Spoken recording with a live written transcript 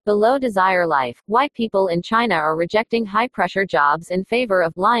The low desire life, why people in China are rejecting high-pressure jobs in favor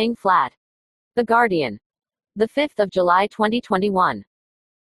of lying flat. The Guardian. The 5th of July 2021.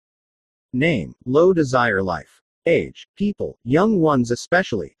 Name, low desire life. Age, people, young ones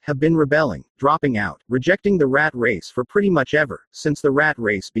especially, have been rebelling, dropping out, rejecting the rat race for pretty much ever, since the rat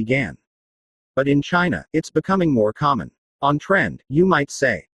race began. But in China, it's becoming more common. On trend, you might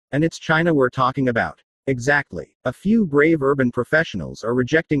say. And it's China we're talking about. Exactly. A few brave urban professionals are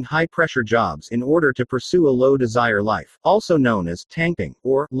rejecting high-pressure jobs in order to pursue a low-desire life, also known as tangping,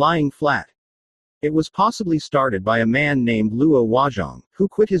 or lying flat. It was possibly started by a man named Luo Huazhong, who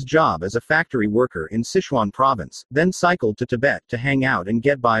quit his job as a factory worker in Sichuan province, then cycled to Tibet to hang out and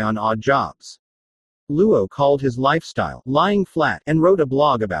get by on odd jobs. Luo called his lifestyle lying flat and wrote a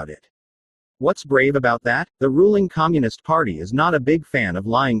blog about it. What's brave about that? The ruling Communist Party is not a big fan of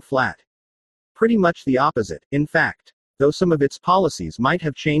lying flat. Pretty much the opposite, in fact. Though some of its policies might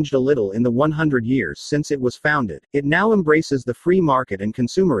have changed a little in the 100 years since it was founded, it now embraces the free market and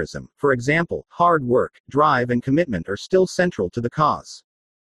consumerism. For example, hard work, drive and commitment are still central to the cause.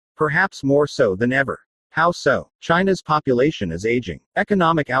 Perhaps more so than ever. How so? China's population is aging.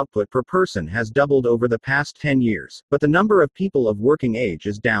 Economic output per person has doubled over the past 10 years, but the number of people of working age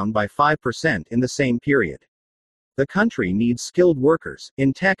is down by 5% in the same period. The country needs skilled workers,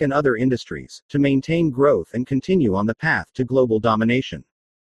 in tech and other industries, to maintain growth and continue on the path to global domination.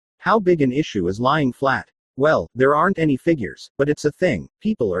 How big an issue is lying flat? Well, there aren't any figures, but it's a thing,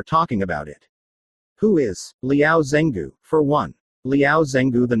 people are talking about it. Who is Liao Zhengu, for one? Liao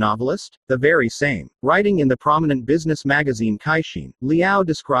Zhengu the novelist? The very same. Writing in the prominent business magazine Caixin, Liao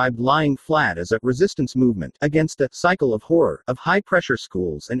described lying flat as a resistance movement against a cycle of horror of high-pressure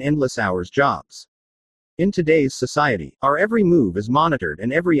schools and endless hours jobs. In today's society, our every move is monitored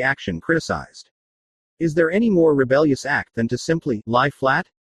and every action criticized. Is there any more rebellious act than to simply lie flat?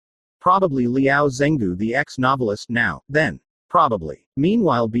 Probably Liao Zhengu, the ex-novelist now, then. Probably.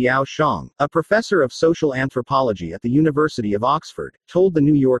 Meanwhile, Biao Shang, a professor of social anthropology at the University of Oxford, told the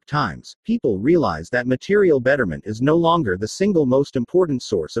New York Times, people realize that material betterment is no longer the single most important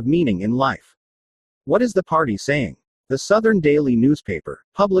source of meaning in life. What is the party saying? The Southern Daily newspaper,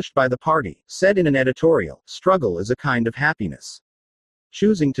 published by the party, said in an editorial, struggle is a kind of happiness.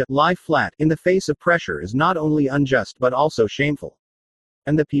 Choosing to lie flat in the face of pressure is not only unjust but also shameful.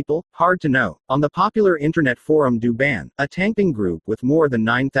 And the people? Hard to know. On the popular internet forum Douban, a tangping group with more than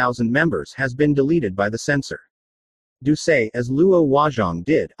 9,000 members has been deleted by the censor. Do say, as Luo Huazhong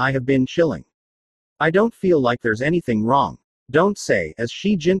did, I have been chilling. I don't feel like there's anything wrong. Don't say, as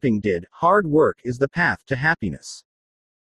Xi Jinping did, hard work is the path to happiness.